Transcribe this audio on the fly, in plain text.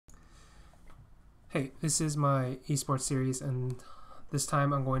Hey, this is my esports series, and this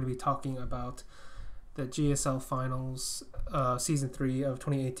time I'm going to be talking about the GSL Finals, Season 3 of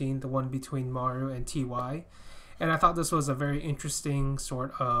 2018, the one between Maru and TY. And I thought this was a very interesting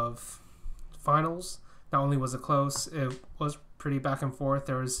sort of finals. Not only was it close, it was pretty back and forth.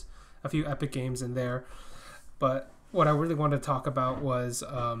 There was a few epic games in there. But what I really wanted to talk about was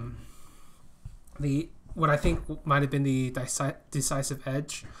the what I think might have been the decisive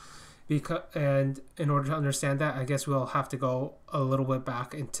edge. And in order to understand that, I guess we'll have to go a little bit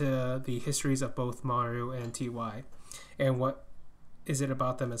back into the histories of both Maru and TY and what is it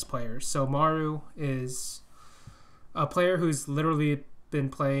about them as players. So Maru is a player who's literally been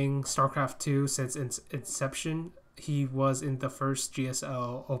playing StarCraft 2 since its inception. He was in the first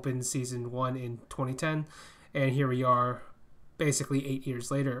GSL Open Season 1 in 2010, and here we are basically 8 years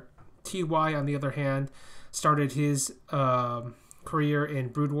later. TY, on the other hand, started his career in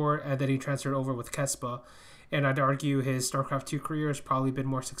Brood War, and then he transferred over with Kespa. And I'd argue his StarCraft 2 career has probably been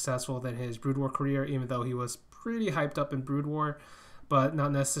more successful than his Brood War career, even though he was pretty hyped up in Brood War, but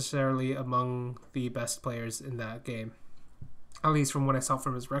not necessarily among the best players in that game. At least from what I saw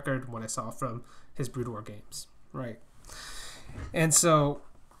from his record, what I saw from his Brood War games. Right. And so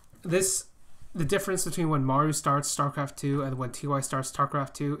the difference between when Maru starts StarCraft 2 and when TY starts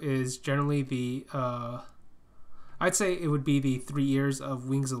StarCraft 2 is generally the I'd say it would be the 3 years of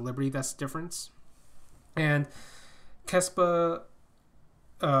Wings of Liberty. That's the difference. And Kespa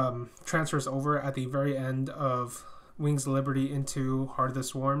transfers over at the very end of Wings of Liberty into Heart of the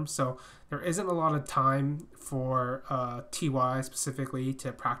Swarm. So there isn't a lot of time for TY specifically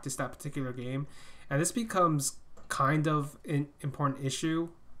to practice that particular game. And this becomes kind of an important issue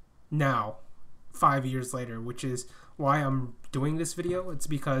now, 5 years later, which is why I'm doing this video. It's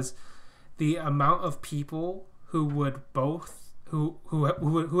because the amount of people who would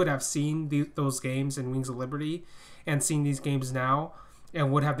have seen those games in Wings of Liberty and seen these games now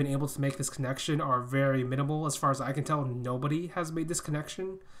and would have been able to make this connection are very minimal. As far as I can tell, nobody has made this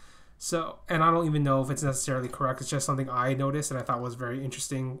connection. So, and I don't even know if it's necessarily correct. It's just something I noticed and I thought was very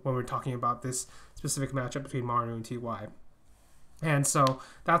interesting when we're talking about this specific matchup between Maru and TY. And so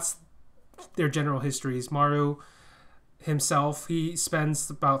that's their general histories. Maru himself, he spends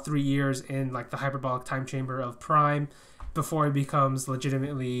about 3 years in like the hyperbolic time chamber of Prime before he becomes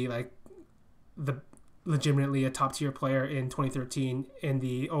legitimately a top tier player in 2013 in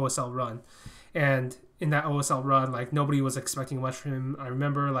the OSL run. And in that OSL run, like nobody was expecting much from him. I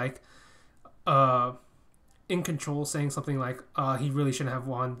remember like In Control saying something like he really shouldn't have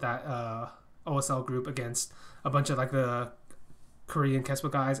won that OSL group against a bunch of like the Korean Kespa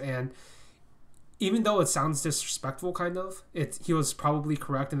guys. And even though it sounds disrespectful, kind of, he was probably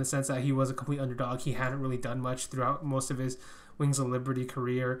correct in the sense that he was a complete underdog. He hadn't really done much throughout most of his Wings of Liberty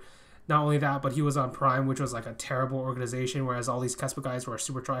career. Not only that, but he was on Prime, which was like a terrible organization, whereas all these Kespa guys were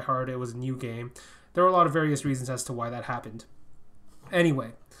super try-hard. It was a new game. There were a lot of various reasons as to why that happened.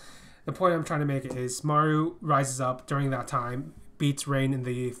 Anyway, the point I'm trying to make is Maru rises up during that time, beats Rain in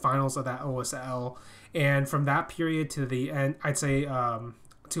the finals of that OSL, and from that period to the end, I'd say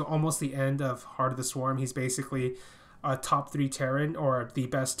to almost the end of Heart of the Swarm, he's basically a top 3 Terran or the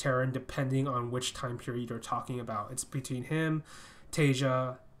best Terran depending on which time period you're talking about. It's between him,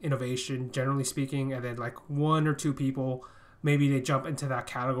 Tasia, Innovation, generally speaking, and then like 1 or 2 people, maybe they jump into that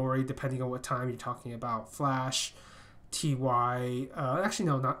category depending on what time you're talking about. Flash, TY, actually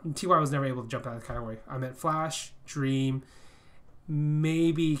no, not TY was never able to jump out of the category. I meant Flash, Dream,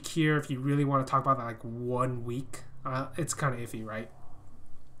 maybe Kier if you really want to talk about that like 1 week. It's kind of iffy, right?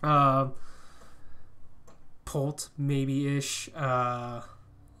 Polt maybe-ish. Yeah,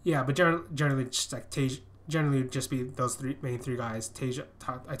 but generally just like Tasia, generally just be those main three guys. Tasia,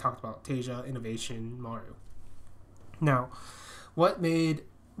 I talked about Tasia, Innovation, Maru. Now, what made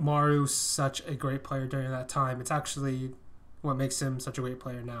Maru such a great player during that time? It's actually what makes him such a great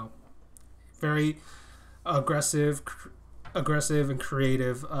player now. Very aggressive and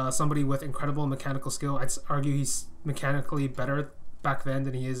creative. Somebody with incredible mechanical skill. I'd argue he's mechanically better back then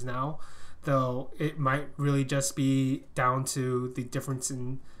than he is now, though it might really just be down to the difference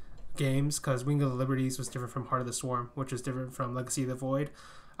in games, because Wing of the Liberties was different from Heart of the Swarm, which was different from Legacy of the Void.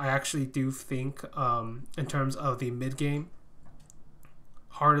 I actually do think in terms of the mid game,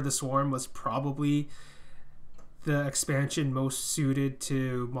 Heart of the Swarm was probably the expansion most suited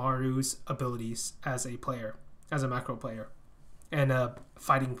to Maru's abilities as a player, as a macro player and a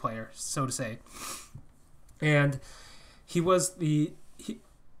fighting player, so to say. And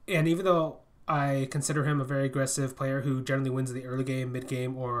and even though I consider him a very aggressive player who generally wins the early game, mid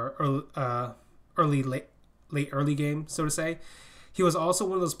game, or late early game, so to say, he was also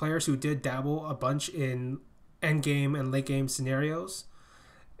one of those players who did dabble a bunch in end game and late game scenarios,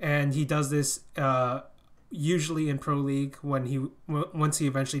 and he does this usually in Pro League once he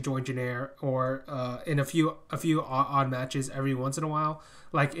eventually joined Janair, or in a few odd matches every once in a while.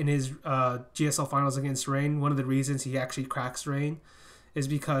 Like in his GSL Finals against Rain, one of the reasons he actually cracks Rain is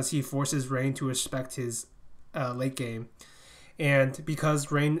because he forces Rain to respect his late game. And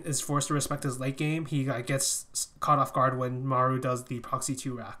because Rain is forced to respect his late game, he gets caught off guard when Maru does the proxy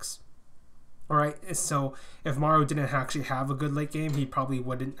 2 racks. Alright, so if Maru didn't actually have a good late game, he probably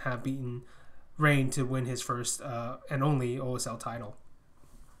wouldn't have beaten Rain to win his first and only OSL title.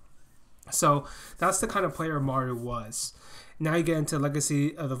 So that's the kind of player Maru was. Now you get into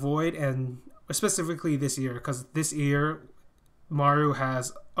Legacy of the Void, and specifically this year, because this year Maru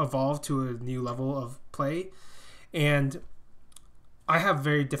has evolved to a new level of play, and I have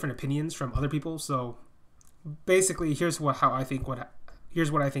very different opinions from other people. So basically, here's what I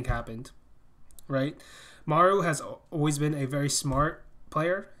think happened. Right, Maru has always been a very smart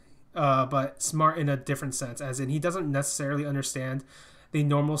player, but smart in a different sense, as in he doesn't necessarily understand the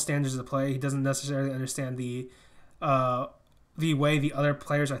normal standards of play. He doesn't necessarily understand the way the other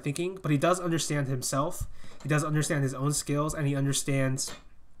players are thinking, but he does understand himself. He does understand his own skills, and he understands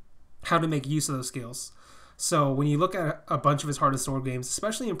how to make use of those skills. So when you look at a bunch of his Heart of Sword games,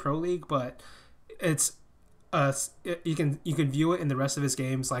 especially in Pro League, but it's you can view it in the rest of his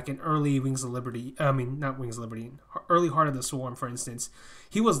games, like in early Wings of Liberty. I mean, not Wings of Liberty. Early Heart of the Swarm, for instance.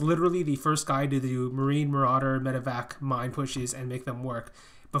 He was literally the first guy to do Marine, Marauder, Medevac mine pushes and make them work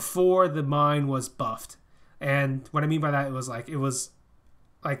before the mine was buffed. And what I mean by that, it was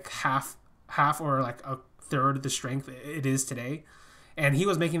like half or like a third of the strength it is today. And he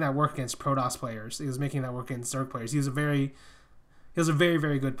was making that work against Protoss players. He was making that work against Zerg players. He was a very,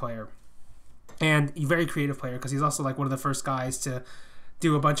 very good player. And a very creative player, because he's also like one of the first guys to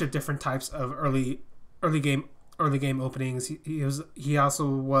do a bunch of different types of early game openings. He also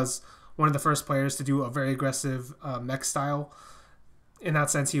was one of the first players to do a very aggressive mech style. In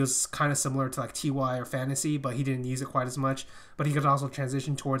that sense, he was kind of similar to like TY or Fantasy, but he didn't use it quite as much. But he could also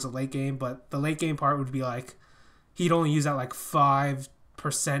transition towards a late game. But the late game part would be like he'd only use that like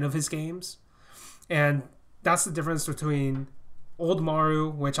 5% of his games, and that's the difference between old Maru,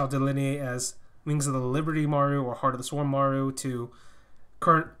 which I'll delineate as Wings of the Liberty Maru or Heart of the Swarm Maru, to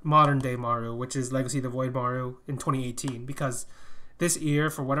current modern day Maru, which is Legacy of the Void Maru in 2018. Because this year,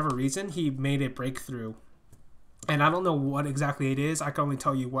 for whatever reason, he made a breakthrough. And I don't know what exactly it is. I can only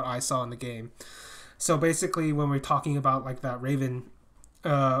tell you what I saw in the game. So basically, when we're talking about like that Raven,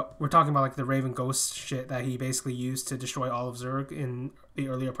 we're talking about like the Raven Ghost shit that he basically used to destroy all of Zerg in the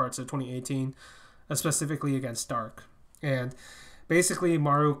earlier parts of 2018, specifically against Dark. And basically,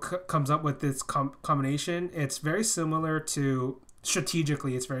 Maru comes up with this combination. It's very similar to,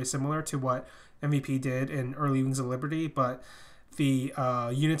 strategically, it's very similar to what MVP did in early Wings of Liberty, but the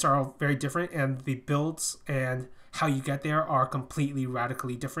units are all very different, and the builds and how you get there are completely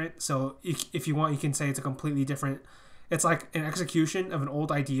radically different. So if you want, you can say it's a completely different, it's like an execution of an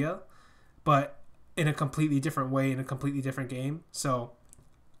old idea, but in a completely different way, in a completely different game. So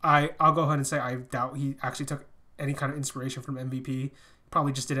I'll go ahead and say I doubt he actually took any kind of inspiration from MVP.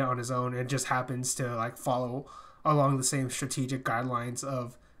 Probably just did it on his own, and just happens to like follow along the same strategic guidelines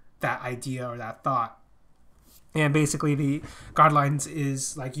of that idea or that thought. And basically the guidelines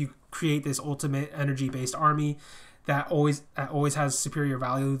is like you create this ultimate energy based army that always has superior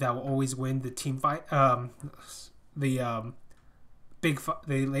value, that will always win the team fight, the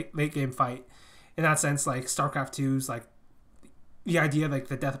late game fight. In that sense, like StarCraft 2's like the idea, like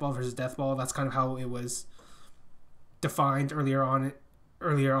the death ball versus death ball, that's kind of how it was defined earlier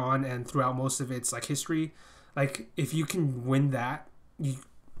on and throughout most of its like history. Like if you can win that,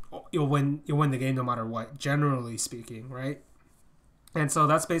 you'll win the game no matter what, generally speaking, right? And so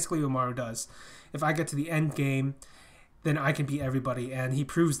that's basically what Maru does. If I get to the end game, then I can beat everybody, and he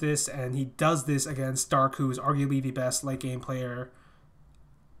proves this, and he does this against Dark, who is arguably the best late game player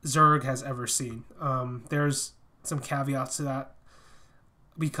Zerg has ever seen. There's some caveats to that,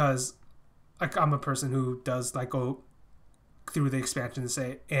 because like I'm a person who does like go through the expansions,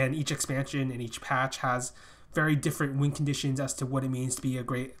 and each expansion and each patch has very different win conditions as to what it means to be a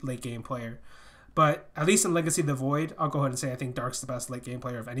great late game player. But at least in Legacy of the Void, I'll go ahead and say I think Dark's the best late game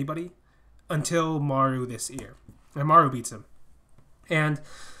player of anybody until Maru this year. And Maru beats him. And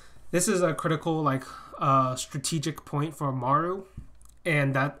this is a critical like strategic point for Maru,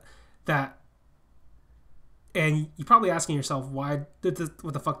 and and you're probably asking yourself, what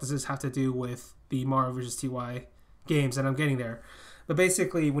the fuck does this have to do with the Maru versus TY games? And I'm getting there. But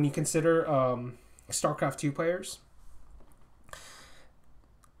basically, when you consider StarCraft 2 players,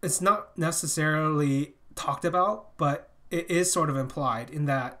 it's not necessarily talked about, but it is sort of implied in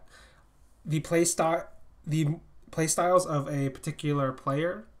that the playstyles of a particular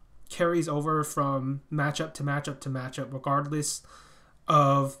player carries over from matchup to matchup to matchup, regardless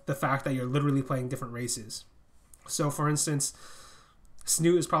of the fact that you're literally playing different races. So, for instance,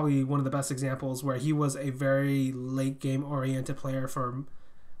 Snoot is probably one of the best examples where he was a very late game oriented player for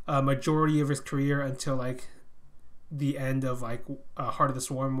a majority of his career until like the end of like Heart of the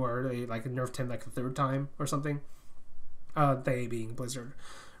Swarm, where they like nerfed him like the third time or something. They being Blizzard,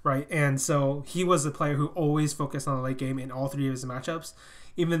 right? And so he was the player who always focused on the late game in all three of his matchups,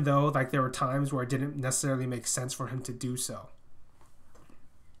 even though like there were times where it didn't necessarily make sense for him to do so.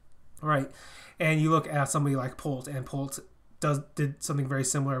 Right. And you look at somebody like Polt, and Polt did something very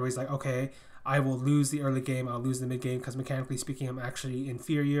similar where he's like, okay, I will lose the early game, I'll lose the mid game because mechanically speaking, I'm actually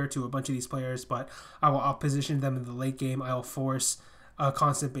inferior to a bunch of these players, but I will outposition them in the late game. I will force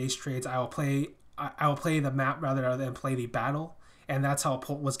constant base trades. I will play the map rather than play the battle, and that's how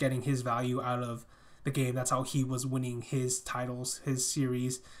Polt was getting his value out of the game. That's how he was winning his titles, his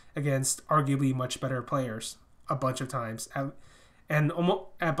series against arguably much better players a bunch of times. And almost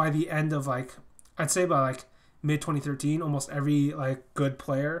by the end of like, I'd say by like mid 2013, almost every like good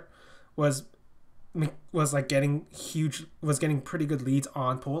player was like getting pretty good leads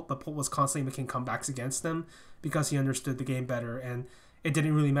on Polt, but Polt was constantly making comebacks against them because he understood the game better, and it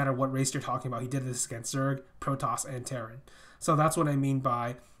didn't really matter what race you're talking about. He did this against Zerg, Protoss, and Terran. So that's what I mean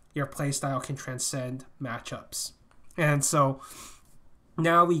by your playstyle can transcend matchups. And so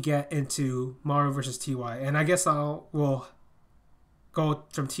now we get into Maru versus TY, and I guess we'll go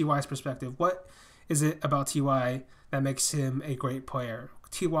from TY's perspective. What is it about TY that makes him a great player?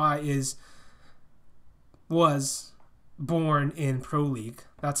 TY was born in Pro League.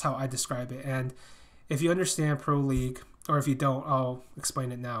 That's how I describe it. And if you understand Pro League, or if you don't, I'll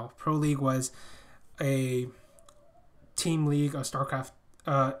explain it now. Pro League was a team league of StarCraft,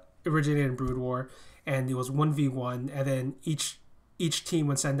 originated in Brood War, and it was 1v1, and then each team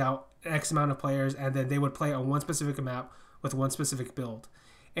would send out X amount of players, and then they would play on one specific map with one specific build.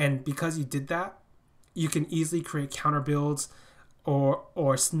 And because you did that, you can easily create counter builds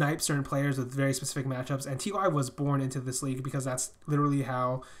or snipe certain players with very specific matchups. And TY was born into this league because that's literally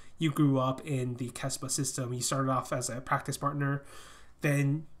how you grew up in the Kespa system. You started off as a practice partner,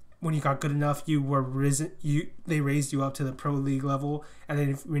 then when you got good enough, they raised you up to the Pro League level, and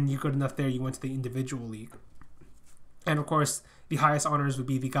then when you're good enough there, you went to the individual league. And of course, the highest honors would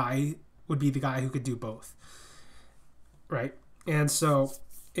be the guy who could do both, right? And so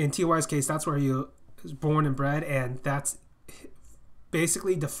in TY's case, that's where he was born and bred, and that's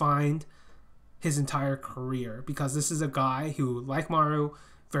basically defined his entire career, because this is a guy who, like Maru,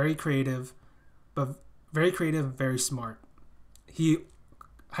 very creative, very smart. He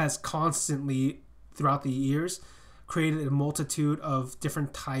has constantly, throughout the years, created a multitude of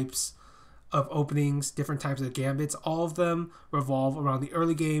different types of openings, different types of gambits. All of them revolve around the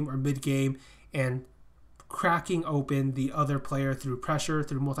early game or mid game and cracking open the other player through pressure,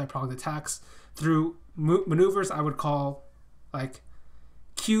 through multi-pronged attacks, through maneuvers I would call like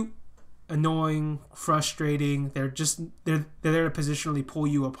cute, annoying, frustrating. They're there to positionally pull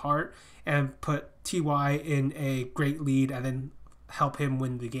you apart and put TY in a great lead and then help him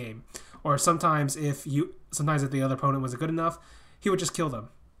win the game. Or sometimes if the other opponent wasn't good enough, he would just kill them.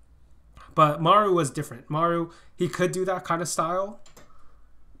 But Maru was different. Maru, he could do that kind of style,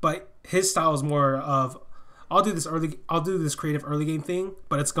 but his style is more of I'll do this creative early game thing,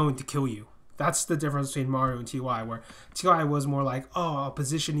 but it's going to kill you. That's the difference between Maru and TY, where TY was more like, oh, I'll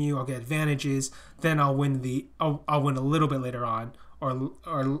position you, I'll get advantages, then I'll win a little bit later on, or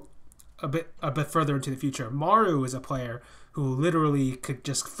a bit further into the future. Maru is a player who literally could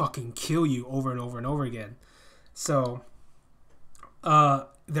just fucking kill you over and over and over again. So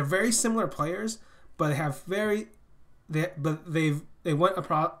they're very similar players, but they went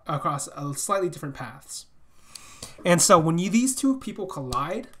across slightly different paths. And so when these two people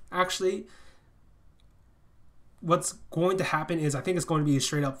collide, actually, what's going to happen is I think it's going to be a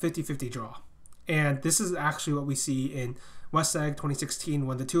straight up 50-50 draw. And this is actually what we see in West Egg 2016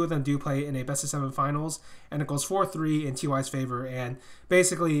 when the two of them do play in a best of 7 finals, and it goes 4-3 in TY's favor. And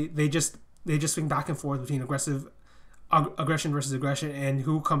basically they just swing back and forth between aggression versus aggression, and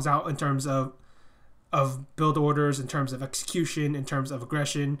who comes out in terms of build orders, in terms of execution, in terms of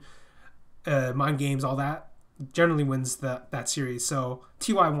aggression, mind games, all that, generally wins that series. So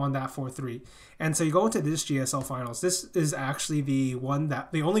TY won that 4-3. And so you go into this GSL Finals. This is actually the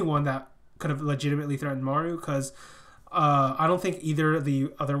only one that could have legitimately threatened Maru, because I don't think either of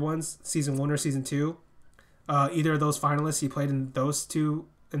the other ones, Season 1 or Season 2, either of those finalists he played in those two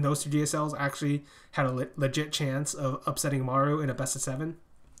and those two GSLs actually had a legit chance of upsetting Maru in a best of 7.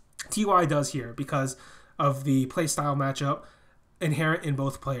 TY does here because of the playstyle matchup inherent in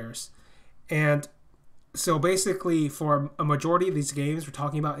both players. And so basically for a majority of these games we're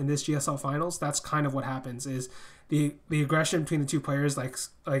talking about in this GSL Finals, that's kind of what happens is the aggression between the two players, like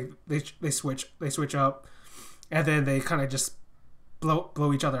they switch up, and then they kind of just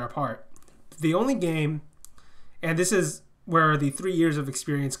blow each other apart. The only game, and this is where the 3 years of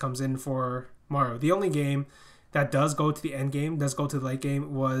experience comes in for Maru, the only game that does go to the end game, does go to the late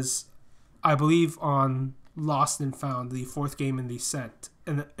game, was, I believe, on Lost and Found, the 4th game in the set.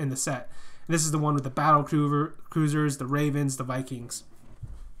 And this is the one with the battle cruisers, the Ravens, the Vikings.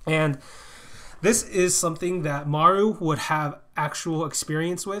 And this is something that Maru would have actual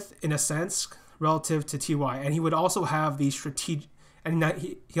experience with, in a sense, relative to TY. And he would also have the strategic, and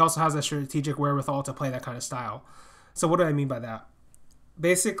he also has a strategic wherewithal to play that kind of style. So what do I mean by that?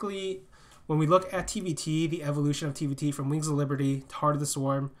 Basically, when we look at TvT, the evolution of TvT from Wings of Liberty to Heart of the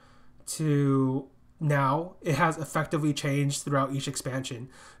Swarm to now, it has effectively changed throughout each expansion.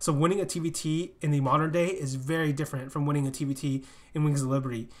 So winning a TvT in the modern day is very different from winning a TvT in Wings of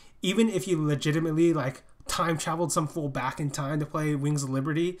Liberty. Even if you legitimately like time traveled some fool back in time to play Wings of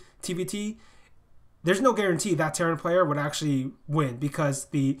Liberty TvT, there's no guarantee that Terran player would actually win, because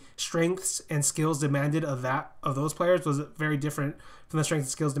the strengths and skills demanded of those players was very different from the strengths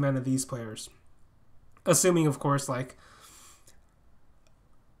and skills demanded of these players. Assuming, of course, well,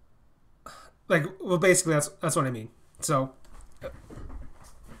 basically that's what I mean. So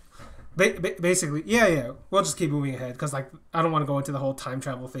basically, yeah, we'll just keep moving ahead, because I don't want to go into the whole time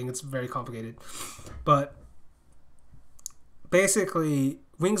travel thing. It's very complicated. But basically,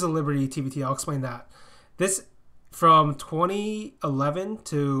 Wings of Liberty TvT, I'll explain that. This from 2011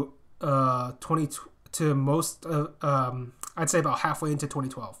 to most I'd say about halfway into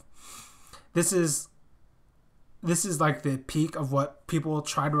 2012. This is like the peak of what people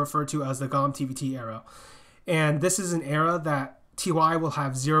try to refer to as the GOM TvT era. And this is an era that TY will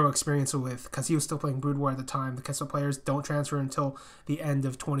have zero experience with, because he was still playing Brood War at the time. The Kessel players don't transfer until the end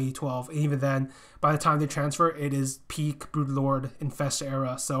of 2012. And even then, by the time they transfer, it is peak Brood Lord Infest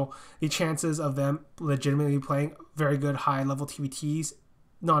era. So the chances of them legitimately playing very good high-level TvTs,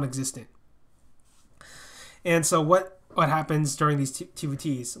 non-existent. And so what happens during these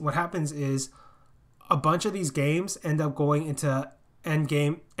TvTs? What happens is a bunch of these games end up going into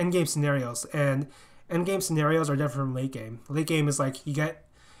endgame scenarios, and endgame scenarios are different from late game. Late game is like you get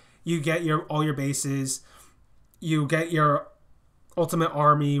all your bases, you get your ultimate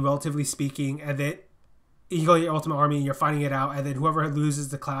army, relatively speaking, and then you go to your ultimate army and you're fighting it out, and then whoever loses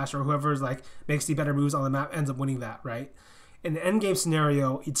the clash or whoever's like makes the better moves on the map ends up winning that, right? In the endgame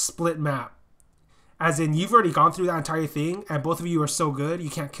scenario, it's split map. As in, you've already gone through that entire thing, and both of you are so good, you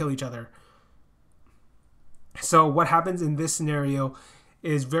can't kill each other. So what happens in this scenario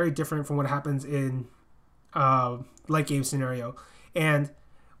is very different from what happens in late game scenario. And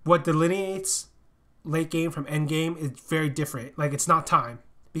what delineates late game from end game is very different. Like, it's not time,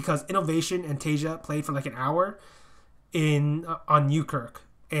 because Innovation and Tasia played for like an hour on Newkirk,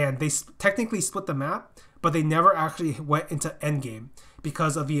 and they technically split the map, but they never actually went into end game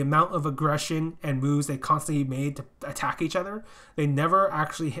because of the amount of aggression and moves they constantly made to attack each other. They never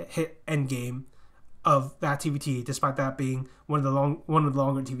actually hit end game of that TvT, despite that being one of the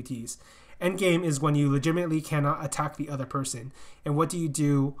longer TvTs. Endgame is when you legitimately cannot attack the other person. And what do you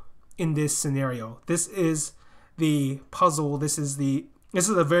do in this scenario? This is the puzzle. This is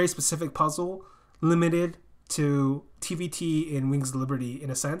a very specific puzzle limited to TvT in Wings of Liberty, in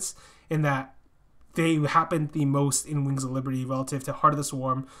a sense, in that they happen the most in Wings of Liberty relative to Heart of the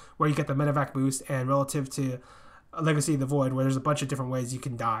Swarm, where you get the medevac boost, and relative to Legacy of the Void, where there's a bunch of different ways you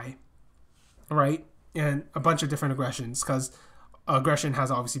can die, right? And a bunch of different aggressions, because aggression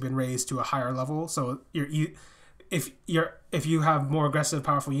has obviously been raised to a higher level. So if you have more aggressive,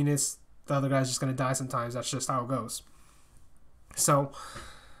 powerful units, the other guy's just going to die sometimes. That's just how it goes. So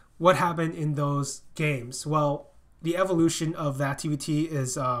what happened in those games? Well, the evolution of that TvT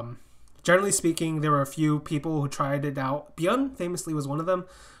is, generally speaking, there were a few people who tried it out. Byun famously was one of them,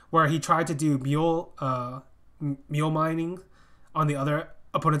 where he tried to do mule mining on the other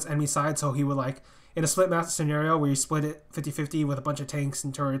opponent's enemy side. So he would, like, in a split map scenario where you split it 50-50 with a bunch of tanks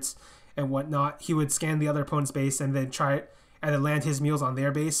and turrets and whatnot, he would scan the other opponent's base and then try it and then land his mules on their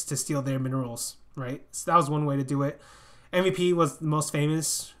base to steal their minerals, right? So that was one way to do it. MVP was the most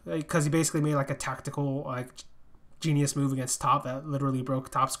famous because he basically made like a tactical, like, genius move against Top that literally broke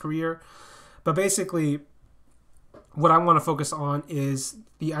Top's career. But basically, what I want to focus on is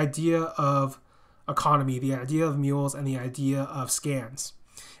the idea of economy, the idea of mules, and the idea of scans.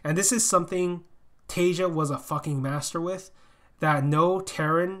 And this is something Tasia was a fucking master with that no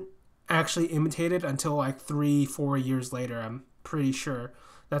Terran actually imitated until like 3-4 years later. I'm pretty sure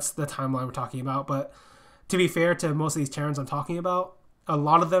that's the timeline we're talking about. But to be fair to most of these Terrans I'm talking about, a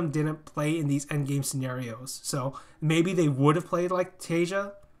lot of them didn't play in these endgame scenarios. So maybe they would have played like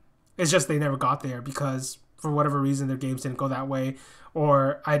Tasia. It's just they never got there because for whatever reason their games didn't go that way,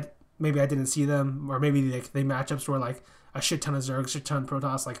 or maybe I didn't see them, or maybe they matchups were like a shit ton of Zerg, shit ton of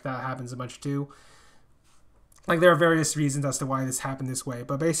Protoss, like that happens a bunch too. Like there are various reasons as to why this happened this way,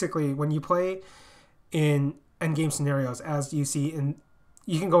 but basically when you play in endgame scenarios, as you see in,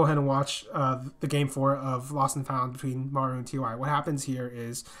 you can go ahead and watch the game 4 of Lost and Found between Maru and TY. What happens here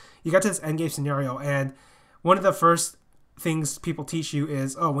is you get to this endgame scenario, and one of the first things people teach you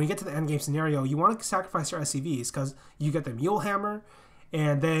is, oh, when you get to the endgame scenario, you want to sacrifice your SCVs because you get the Mule Hammer,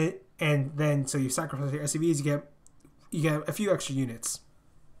 and then so you sacrifice your SCVs, you get a few extra units.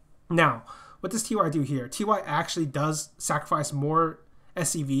 Now, what does TY do here? TY actually does sacrifice more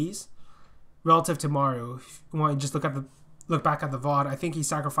SCVs relative to Maru. If you want to just look back at the VOD, I think he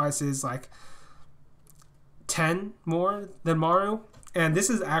sacrifices like 10 more than Maru. And this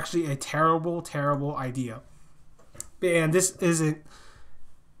is actually a terrible, terrible idea. And the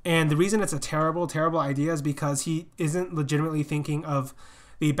reason it's a terrible, terrible idea is because he isn't legitimately thinking of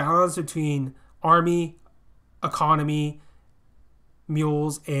the balance between army, economy,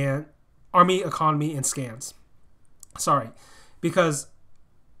 mules, and army, economy, and scans. Sorry. Because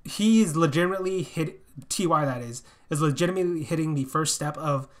he's legitimately TY that is legitimately hitting the first step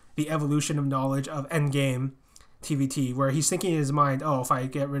of the evolution of knowledge of endgame TvT, where he's thinking in his mind, oh, if I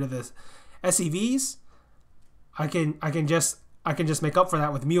get rid of the SCVs, I can just make up for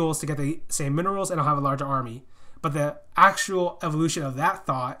that with mules to get the same minerals, and I'll have a larger army. But the actual evolution of that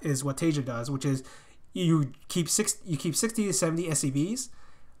thought is what Tasia does, which is you keep 60 to 70 SCVs,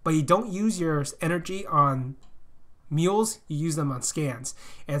 but you don't use your energy on mules, you use them on scans.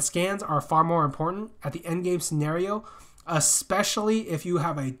 And scans are far more important at the endgame scenario, especially if you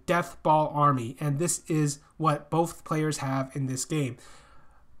have a death ball army. And this is what both players have in this game.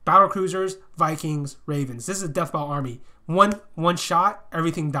 Battle cruisers, Vikings, Ravens. This is a death ball army. One shot,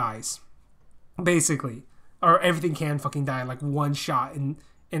 everything dies. Basically. Or everything can fucking die, like one shot in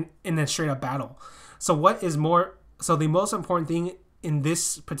a straight up battle. So the most important thing in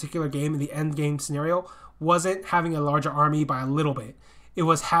this particular game, in the end game scenario, wasn't having a larger army by a little bit. It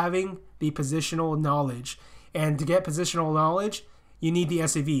was having the positional knowledge. And to get positional knowledge, you need the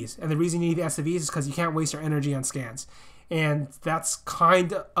SCVs. And the reason you need the SCVs is because you can't waste your energy on scans. And that's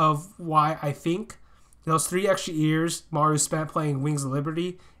kind of why I think those 3 extra years Maru spent playing Wings of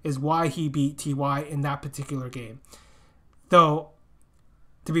Liberty is why he beat TY in that particular game. Though,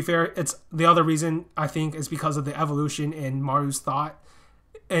 to be fair, it's the other reason I think is because of the evolution in Maru's thought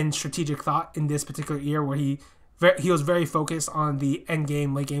and strategic thought in this particular year, where he was very focused on the end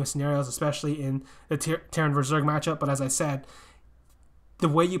game, late game scenarios, especially in the Terran vs Zerg matchup. But as I said, the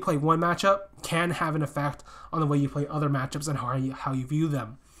way you play one matchup can have an effect on the way you play other matchups and how you view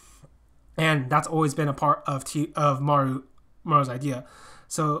them. And that's always been a part of Maru's idea.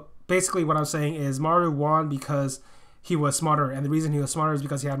 So basically what I'm saying is Maru won because he was smarter. And the reason he was smarter is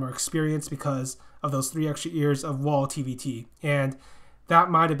because he had more experience because of those 3 extra years of WoL TvT. And that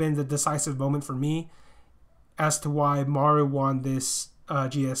might have been the decisive moment for me as to why Maru won this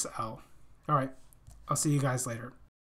GSL. All right. I'll see you guys later.